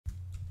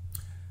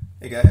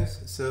Hey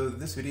guys, so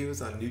this video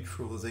is on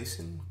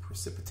neutralization,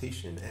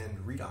 precipitation, and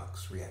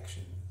redox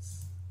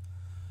reactions.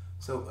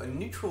 So a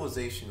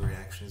neutralization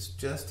reaction is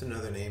just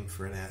another name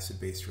for an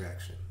acid-base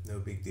reaction, no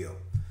big deal.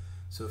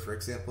 So for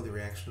example, the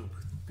reaction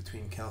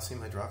between calcium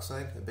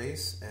hydroxide, a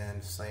base,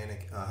 and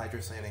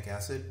hydrocyanic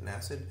acid, an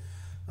acid,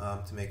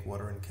 to make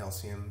water and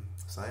calcium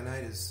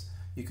cyanide is,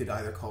 you could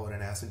either call it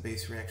an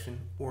acid-base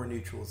reaction or a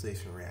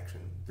neutralization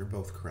reaction. They're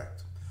both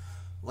correct.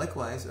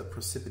 Likewise, a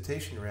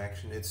precipitation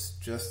reaction, it's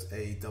just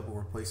a double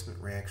replacement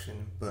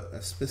reaction, but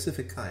a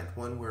specific kind,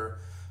 one where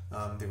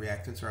the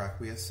reactants are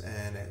aqueous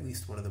and at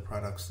least one of the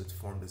products that's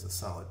formed is a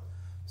solid.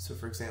 So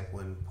for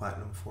example, in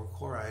platinum 4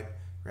 chloride,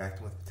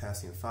 reacting with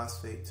potassium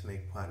phosphate to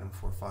make platinum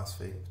 4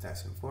 phosphate and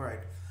potassium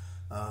fluoride,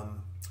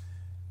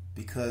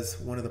 because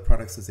one of the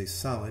products is a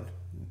solid,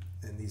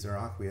 and these are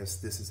aqueous,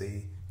 this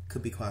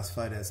could be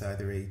classified as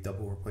either a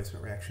double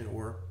replacement reaction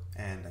or,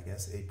 and I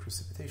guess, a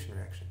precipitation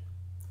reaction.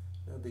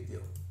 No big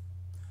deal.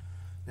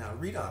 Now,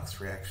 redox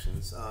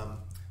reactions.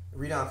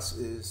 Redox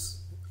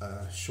is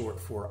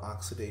short for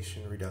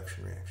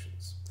oxidation-reduction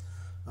reactions.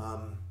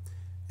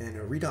 And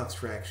a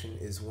redox reaction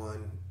is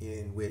one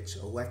in which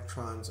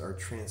electrons are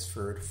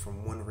transferred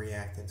from one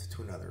reactant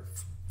to another.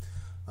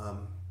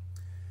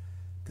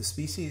 The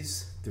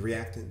species, the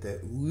reactant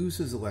that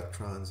loses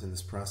electrons in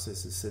this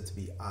process is said to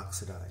be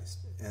oxidized,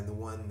 and the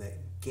one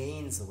that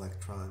gains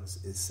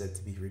electrons is said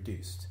to be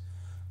reduced.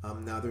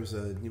 Now there's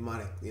a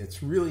mnemonic,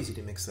 it's real easy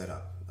to mix that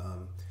up.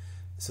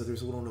 So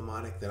there's a little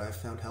mnemonic that I've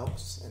found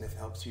helps, and if it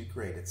helps you,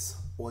 great. It's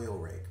oil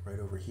rate right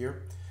over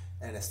here,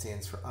 and it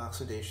stands for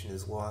oxidation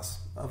is loss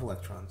of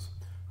electrons,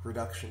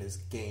 reduction is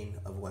gain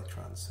of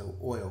electrons. So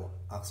oil,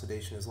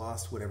 oxidation is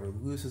loss, whatever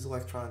loses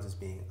electrons is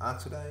being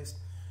oxidized.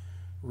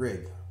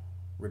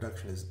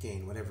 Reduction is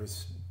gain,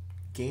 whatever's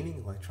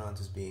gaining electrons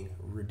is being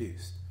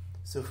reduced.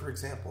 So for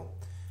example,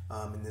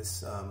 in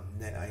this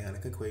net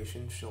ionic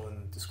equation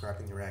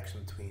describing the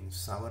reaction between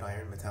solid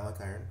iron, metallic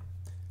iron,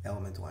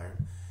 elemental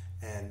iron,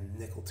 and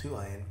nickel 2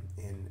 ion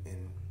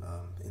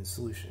in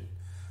solution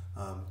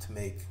to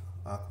make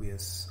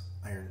aqueous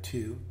iron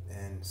 2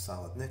 and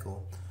solid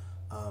nickel,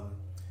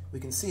 we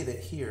can see that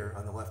here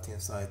on the left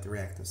hand side, the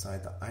reactant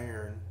side, the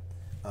iron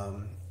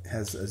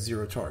has a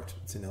 0 charge.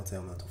 It's an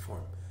elemental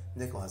form.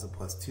 Nickel has a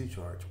 +2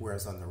 charge,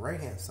 whereas on the right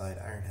hand side,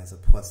 iron has a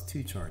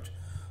 +2 charge.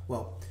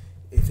 Well,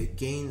 if it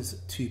gains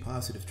 2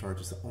 positive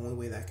charges, the only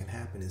way that can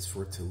happen is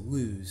for it to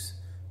lose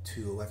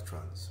 2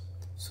 electrons.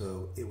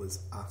 So it was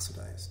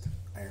oxidized.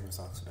 Iron was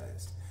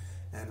oxidized.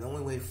 And the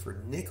only way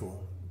for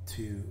nickel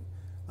to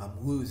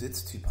lose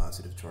its 2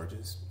 positive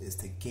charges is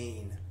to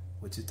gain,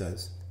 which it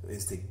does,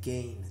 is to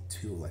gain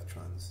 2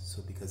 electrons.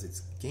 So because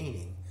it's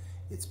gaining,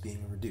 it's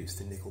being reduced.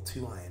 The nickel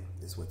 2 ion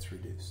is what's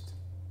reduced.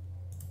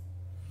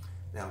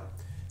 Now,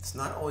 it's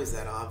not always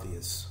that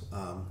obvious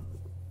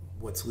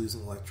what's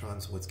losing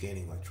electrons, what's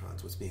gaining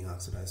electrons, what's being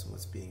oxidized, and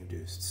what's being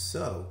reduced.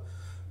 So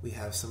we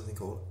have something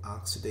called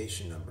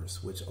oxidation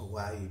numbers, which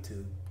allow you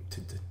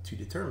to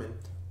determine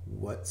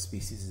what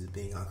species is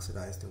being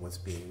oxidized and what's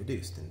being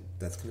reduced, and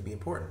that's going to be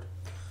important.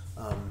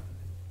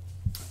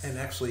 And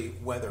actually,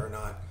 whether or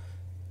not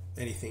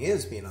anything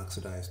is being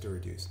oxidized or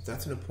reduced,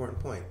 that's an important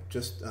point.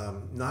 Just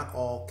not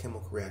all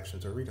chemical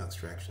reactions are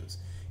redox reactions.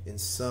 In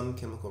some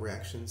chemical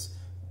reactions,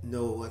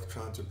 no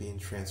electrons are being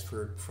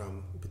transferred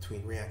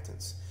between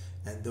reactants,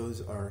 and those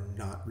are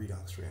not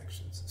redox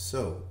reactions.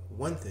 So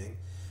one thing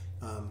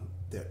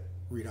that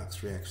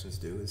redox reactions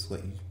do is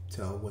let you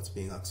tell what's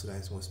being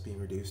oxidized and what's being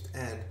reduced,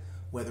 and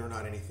whether or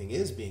not anything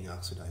is being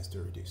oxidized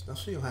or reduced. I'll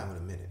show you how in a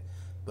minute.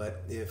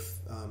 But if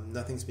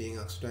nothing's being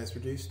oxidized,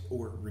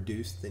 or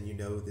reduced, then you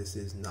know this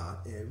is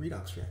not a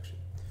redox reaction.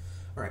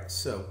 All right,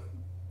 so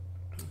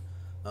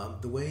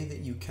the way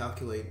that you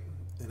calculate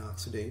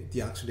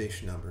the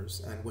oxidation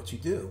numbers, and what you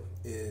do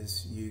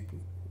is you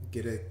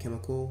get a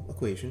chemical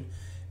equation,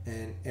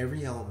 and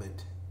every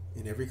element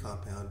in every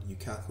compound you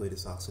calculate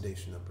its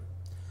oxidation number.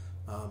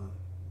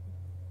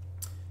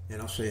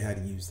 And I'll show you how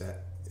to use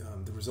that,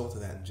 the result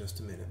of that in just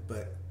a minute.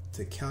 But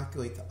to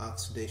calculate the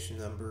oxidation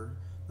number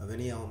of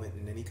any element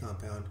in any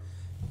compound,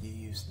 you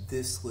use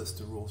this list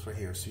of rules right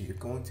here. So you're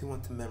going to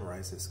want to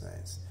memorize this,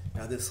 guys.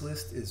 Now this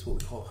list is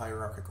what we call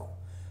hierarchical.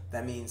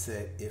 That means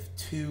that if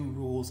 2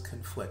 rules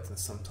conflict, and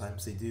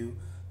sometimes they do,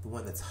 the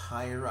one that's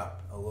higher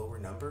up, a lower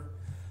number,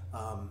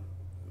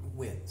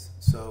 wins.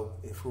 So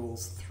if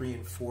rules 3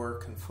 and 4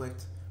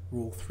 conflict,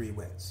 rule 3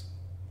 wins,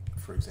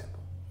 for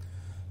example.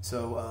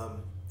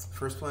 So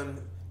first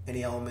one,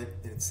 any element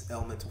in its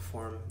elemental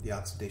form, the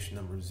oxidation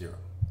number is 0.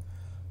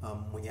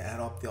 When you add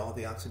up all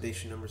the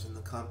oxidation numbers in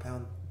the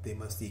compound, they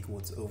must equal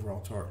its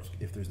overall charge.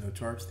 If there's no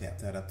charge, they have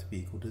to add up to be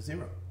equal to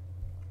 0.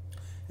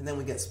 And then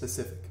we get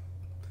specific.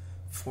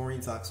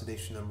 Fluorine's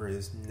oxidation number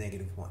is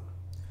 -1.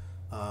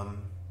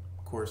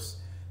 Of course,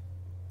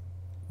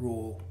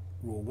 rule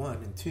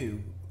 1 and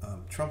 2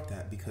 trump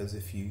that, because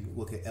if you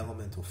look at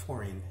elemental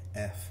fluorine,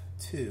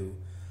 F2,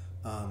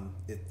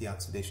 the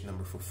oxidation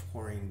number for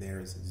fluorine there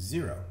is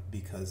 0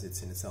 because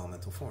it's in its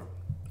elemental form.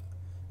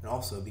 And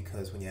also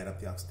because when you add up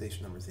the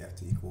oxidation numbers, they have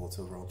to equal its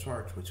overall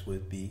charge, which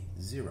would be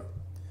 0.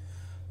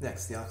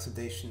 Next, the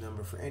oxidation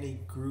number for any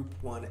group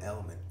 1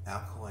 element,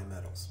 alkali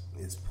metals,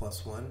 is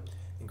 +1,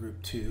 and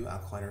group 2,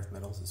 alkaline earth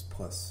metals, is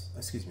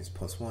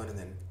 +1, and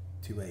then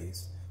 2A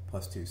is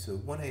 +2. So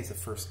 1A is the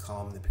first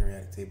column in the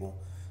periodic table,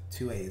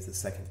 2A is the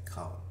second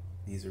column.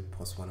 These are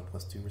 +1 and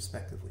 +2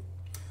 respectively.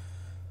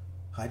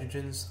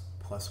 Hydrogens,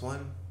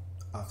 +1,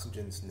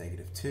 oxygens,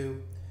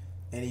 -2.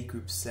 Any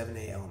group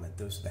 7A element,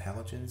 those are the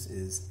halogens,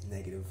 is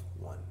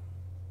 -1.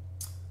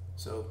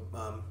 So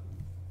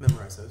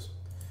memorize those.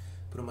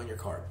 Put them on your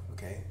card,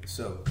 okay?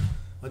 So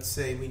let's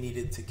say we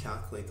needed to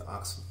calculate the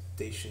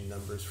oxidation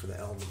numbers for the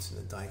elements in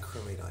the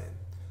dichromate ion.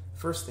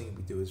 First thing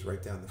we do is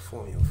write down the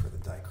formula for the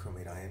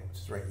dichromate ion, which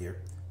is right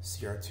here,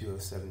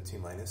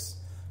 Cr2O72-.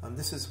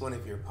 This is one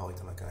of your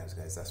polyatomic ions,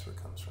 guys. That's where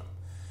it comes from.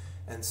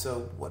 And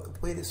so the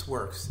way this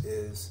works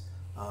is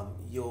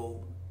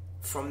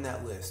from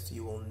that list,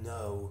 you will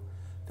know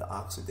the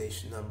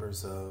oxidation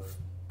numbers of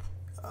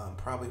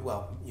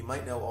you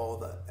might know all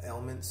the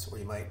elements, or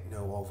you might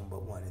know all of them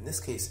but one. In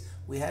this case,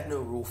 we had no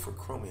rule for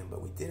chromium,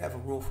 but we did have a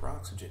rule for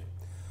oxygen.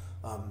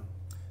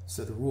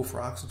 So the rule for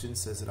oxygen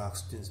says that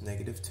oxygen is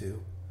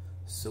 -2.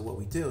 So what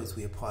we do is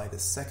we apply the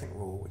second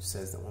rule, which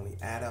says that when we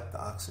add up the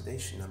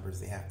oxidation numbers,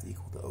 they have to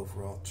equal the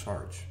overall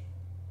charge,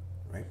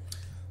 right?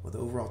 Well, the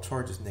overall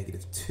charge is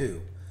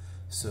 -2.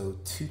 So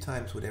 2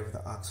 times whatever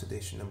the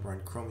oxidation number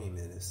on chromium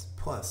is,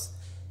 plus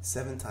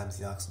 7 times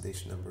the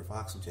oxidation number of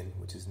oxygen,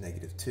 which is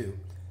 -2,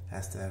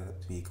 has to add up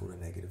to be equal to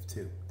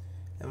 -2.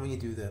 And when you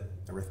do the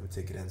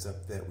arithmetic, it ends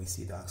up that we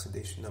see the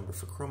oxidation number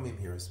for chromium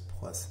here is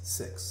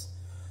 +6.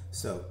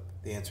 So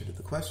the answer to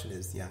the question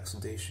is the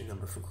oxidation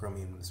number for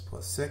chromium is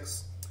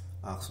 +6,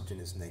 oxygen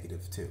is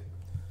 -2.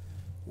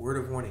 Word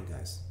of warning,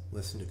 guys.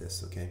 Listen to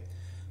this, okay?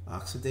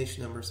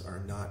 Oxidation numbers are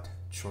not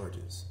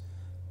charges.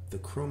 The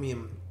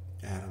chromium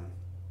atom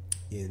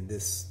in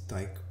this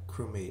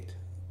dichromate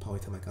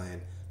polyatomic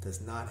ion does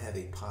not have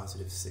a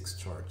 +6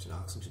 charge, and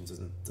oxygen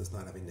does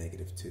not have a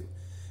 -2.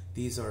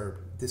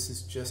 This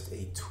is just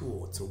a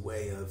tool. It's a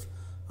way of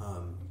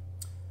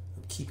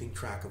keeping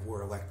track of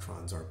where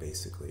electrons are,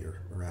 basically,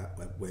 or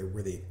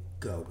where they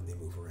go when they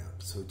move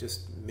around. So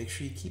just make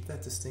sure you keep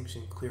that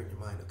distinction clear in your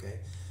mind,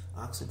 okay?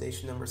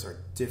 Oxidation numbers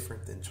are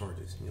different than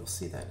charges, and you'll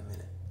see that in a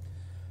minute.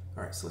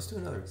 All right, so let's do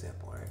another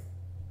example, all right?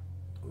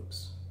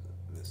 Oops,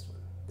 this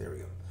one. There we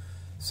go.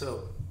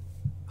 So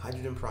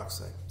hydrogen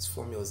peroxide, its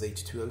formula is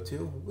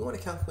H2O2. We want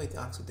to calculate the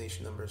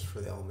oxidation numbers for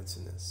the elements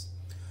in this.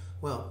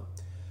 Well,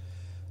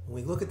 when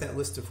we look at that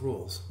list of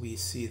rules, we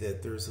see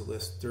that there's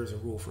a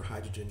rule for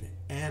hydrogen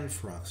and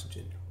for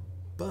oxygen,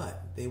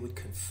 but they would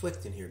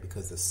conflict in here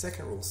because the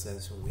second rule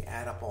says when we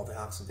add up all the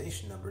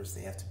oxidation numbers,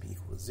 they have to be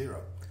equal to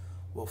 0.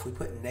 Well, if we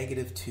put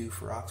 -2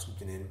 for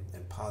oxygen in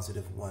and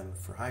 +1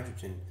 for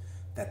hydrogen,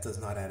 that does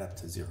not add up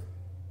to 0.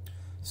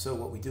 So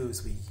what we do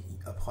is we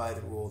apply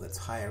the rule that's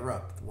higher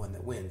up, the one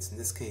that wins. In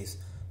this case,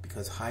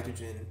 because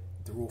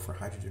the rule for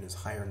hydrogen is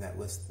higher in that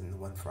list than the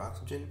one for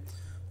oxygen,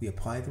 we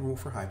apply the rule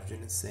for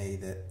hydrogen and say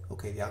that,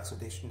 okay, the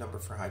oxidation number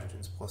for hydrogen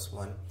is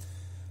 +1.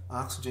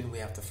 Oxygen we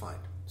have to find.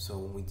 So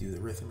when we do the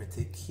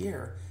arithmetic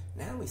here,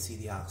 now we see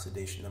the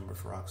oxidation number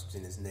for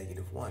oxygen is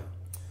 -1.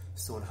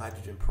 So in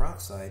hydrogen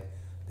peroxide,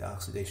 the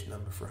oxidation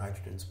number for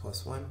hydrogen is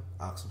 +1,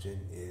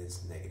 oxygen is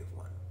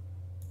 -1.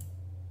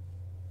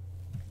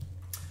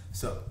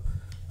 So,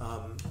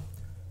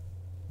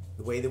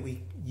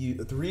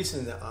 the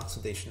reason that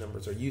oxidation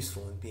numbers are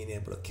useful and being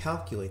able to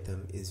calculate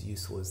them is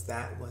useful is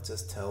that lets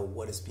us tell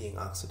what is being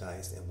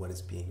oxidized and what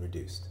is being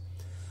reduced.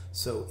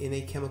 So in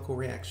a chemical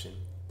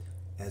reaction,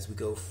 as we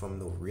go from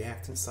the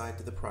reactant side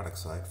to the product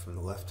side, from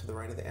the left to the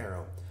right of the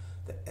arrow,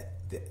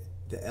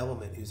 the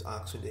element whose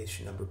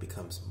oxidation number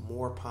becomes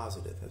more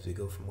positive as we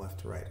go from left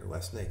to right, or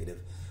less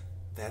negative,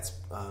 that's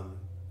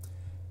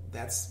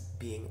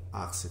being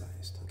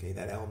oxidized, okay?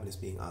 That element is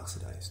being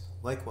oxidized.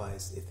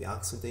 Likewise, if the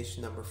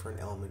oxidation number for an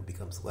element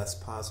becomes less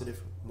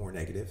positive, more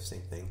negative,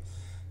 same thing,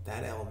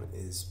 that element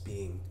is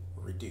being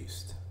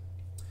reduced.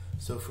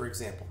 So for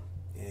example,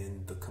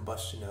 in the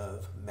combustion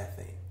of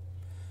methane,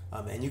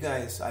 and you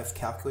guys, I've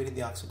calculated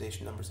the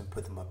oxidation numbers and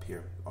put them up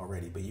here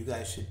already, but you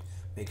guys should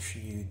make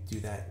sure you do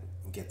that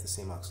and get the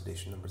same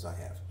oxidation numbers I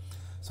have.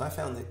 So I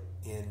found that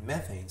in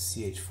methane,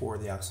 CH4,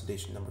 the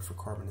oxidation number for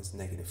carbon is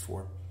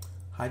 -4.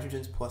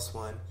 Hydrogen's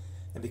 +1,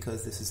 and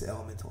because this is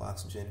elemental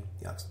oxygen,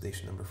 the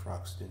oxidation number for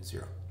oxygen is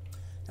 0.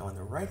 Now on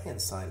the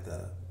right-hand side of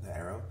the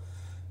arrow,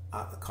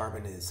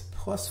 carbon is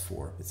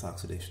 +4, its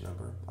oxidation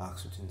number,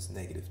 oxygen's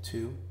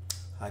 -2,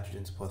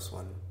 hydrogen's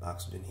 +1,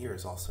 oxygen here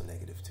is also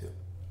 -2.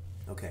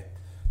 Okay,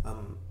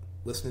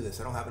 listen to this.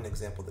 I don't have an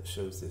example that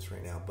shows this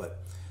right now,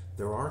 but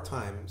there are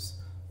times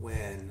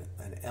when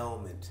an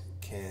element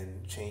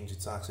can change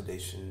its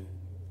oxidation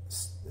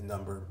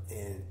number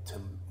into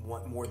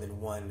more than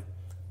one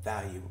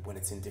value when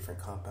it's in different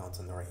compounds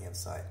on the right hand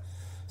side.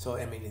 So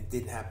I mean, it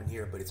didn't happen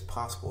here, but it's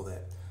possible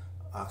that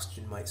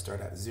oxygen might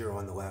start at 0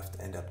 on the left,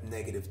 end up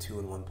 -2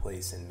 in one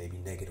place, and maybe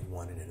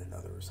 -1 in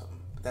another or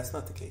something. But that's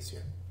not the case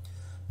here.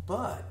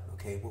 But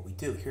Okay, what we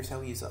do, here's how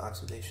we use the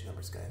oxidation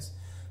numbers, guys.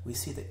 We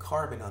see that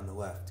carbon on the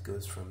left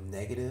goes from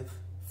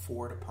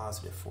 -4 to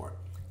 +4.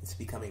 It's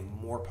becoming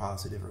more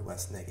positive or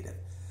less negative.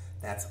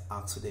 That's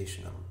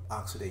oxidation.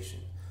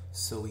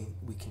 So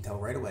we can tell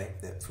right away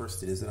that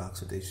first it is an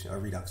oxidation, a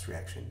redox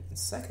reaction. And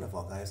second of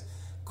all, guys,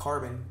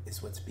 carbon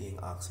is what's being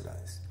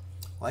oxidized.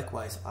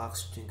 Likewise,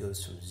 oxygen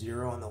goes from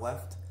 0 on the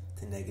left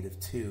to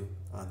 -2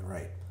 on the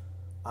right.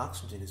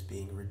 Oxygen is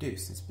being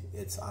reduced.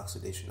 Its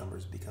oxidation number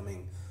is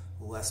becoming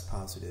less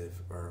positive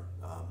or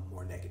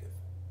more negative.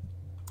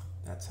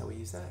 That's how we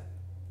use that.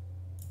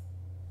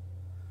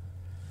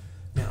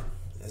 Now,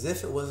 as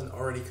if it wasn't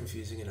already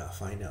confusing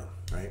enough, I know,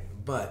 right?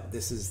 But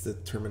this is the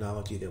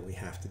terminology that we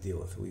have to deal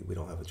with. We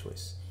don't have a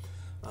choice.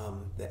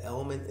 The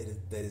element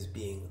that is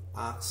being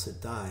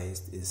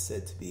oxidized is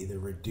said to be the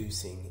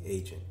reducing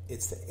agent.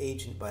 It's the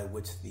agent by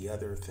which the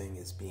other thing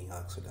is being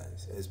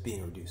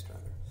reduced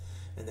rather.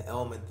 And the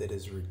element that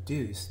is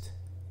reduced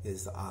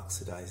is the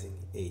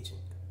oxidizing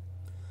agent.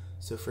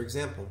 So for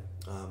example,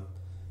 the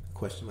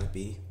question might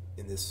be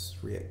in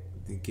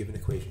the given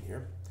equation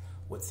here,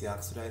 what's the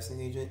oxidizing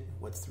agent?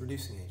 What's the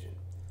reducing agent?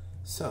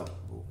 So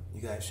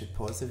you guys should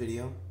pause the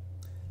video,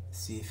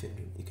 see if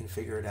you can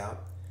figure it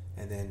out,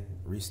 and then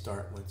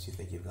restart once you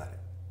think you've got it.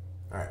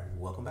 All right,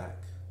 welcome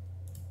back.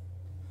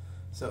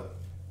 So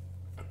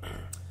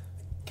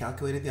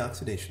calculated the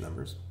oxidation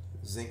numbers.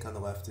 Zinc on the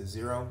left is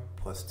 0,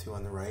 +2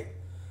 on the right.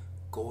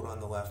 Gold on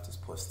the left is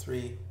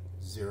 +3,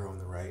 0 on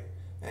the right.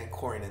 And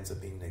chlorine ends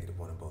up being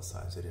 -1 on both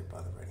sides. I didn't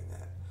bother writing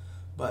that.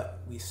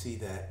 But we see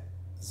that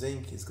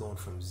zinc is going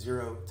from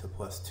 0 to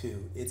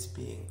 +2. It's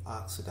being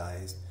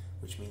oxidized,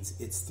 which means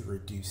it's the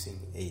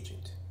reducing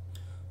agent.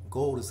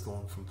 Gold is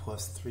going from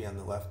 +3 on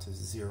the left to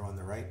 0 on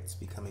the right. It's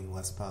becoming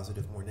less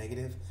positive, more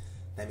negative.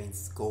 That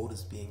means the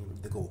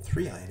gold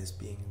 3 ion is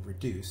being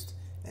reduced,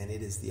 and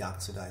it is the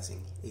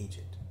oxidizing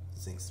agent.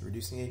 Zinc's the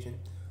reducing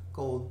agent.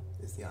 Gold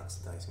is the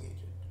oxidizing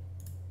agent.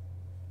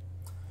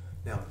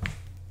 Now,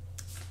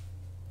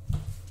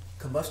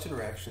 combustion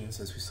reactions,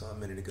 as we saw a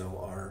minute ago,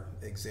 are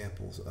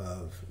examples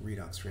of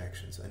redox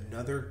reactions.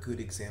 Another good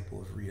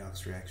example of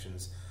redox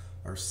reactions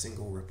are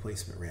single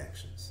replacement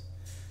reactions.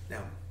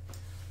 Now,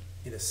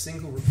 in a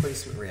single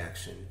replacement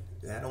reaction,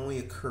 that only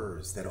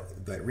occurs,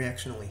 that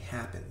reaction only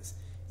happens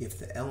if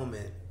the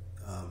element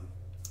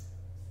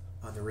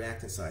on the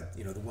reactant side,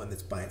 the one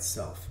that's by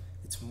itself,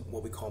 it's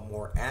what we call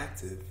more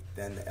active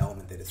than the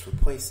element that it's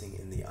replacing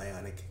in the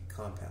ionic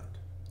compound.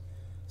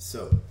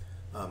 So,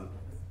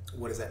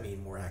 what does that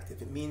mean, more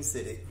active? It means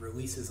that it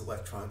releases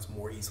electrons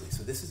more easily.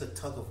 So this is a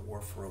tug of war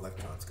for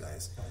electrons,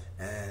 guys.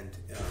 And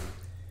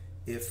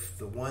if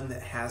the one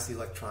that has the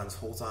electrons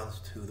holds on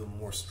to them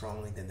more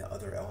strongly than the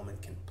other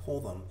element can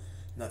pull them,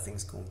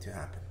 nothing's going to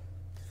happen.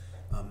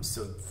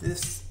 So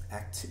this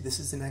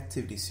is an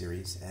activity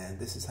series, and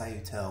this is how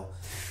you tell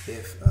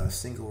if a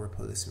single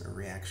replacement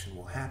reaction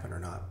will happen or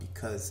not,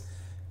 because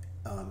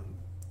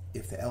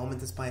if the element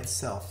that's by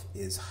itself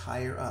is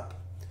higher up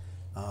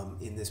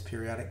in this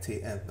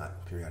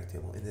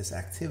in this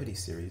activity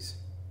series,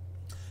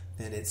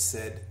 then it's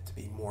said to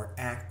be more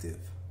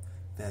active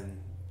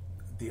than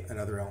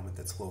another element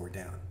that's lower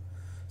down.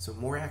 So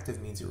more active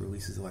means it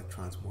releases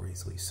electrons more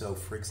easily. So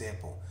for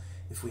example,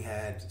 if we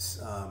had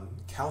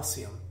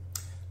calcium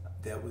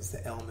that was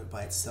the element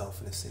by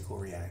itself in a single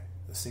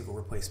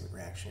replacement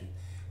reaction,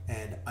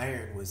 and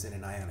iron was in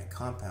an ionic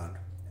compound,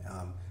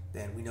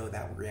 then we know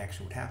that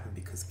reaction would happen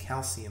because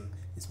calcium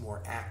is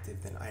more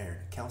active than iron.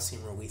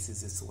 Calcium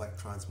releases its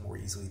electrons more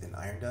easily than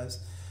iron does,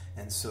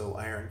 and so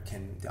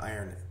the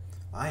iron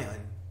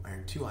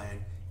 2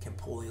 ion can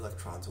pull the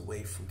electrons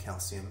away from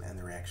calcium, and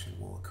the reaction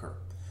will occur.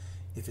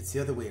 If it's the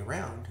other way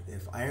around,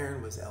 if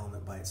iron was the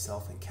element by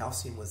itself and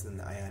calcium was in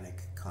the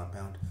ionic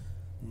compound,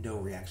 no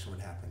reaction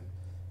would happen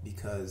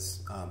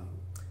because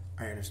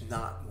iron is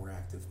not more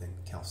active than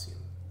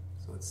calcium.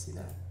 So let's see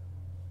that.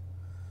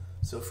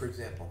 So for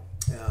example,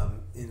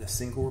 in a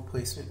single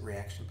replacement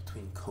reaction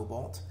between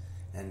cobalt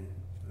and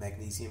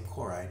magnesium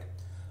chloride,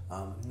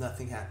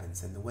 nothing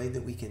happens. And the way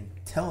that we can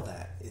tell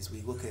that is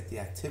we look at the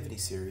activity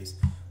series.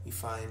 We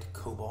find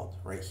cobalt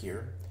right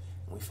here,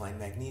 and we find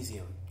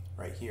magnesium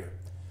right here.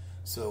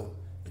 So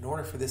in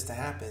order for this to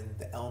happen,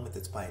 the element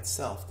that's by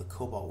itself, the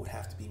cobalt, would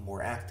have to be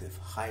more active,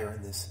 higher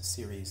in this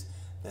series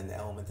than the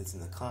element that's in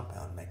the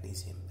compound,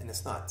 magnesium. And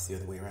it's not, it's the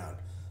other way around.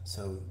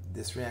 So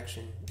this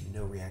reaction,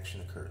 no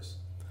reaction occurs.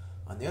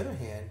 On the other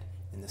hand,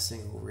 in the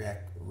single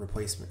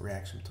replacement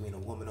reaction between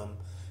aluminum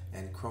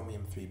and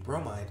chromium-3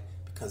 bromide,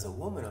 because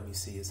aluminum, you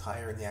see, is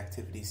higher in the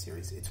activity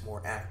series, it's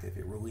more active,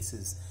 it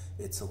releases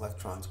its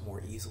electrons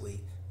more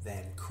easily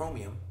than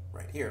chromium,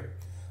 right here,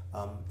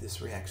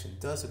 this reaction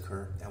does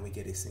occur, and we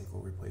get a single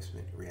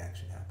replacement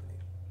reaction happening.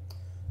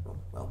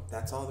 Well,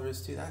 that's all there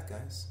is to that,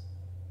 guys.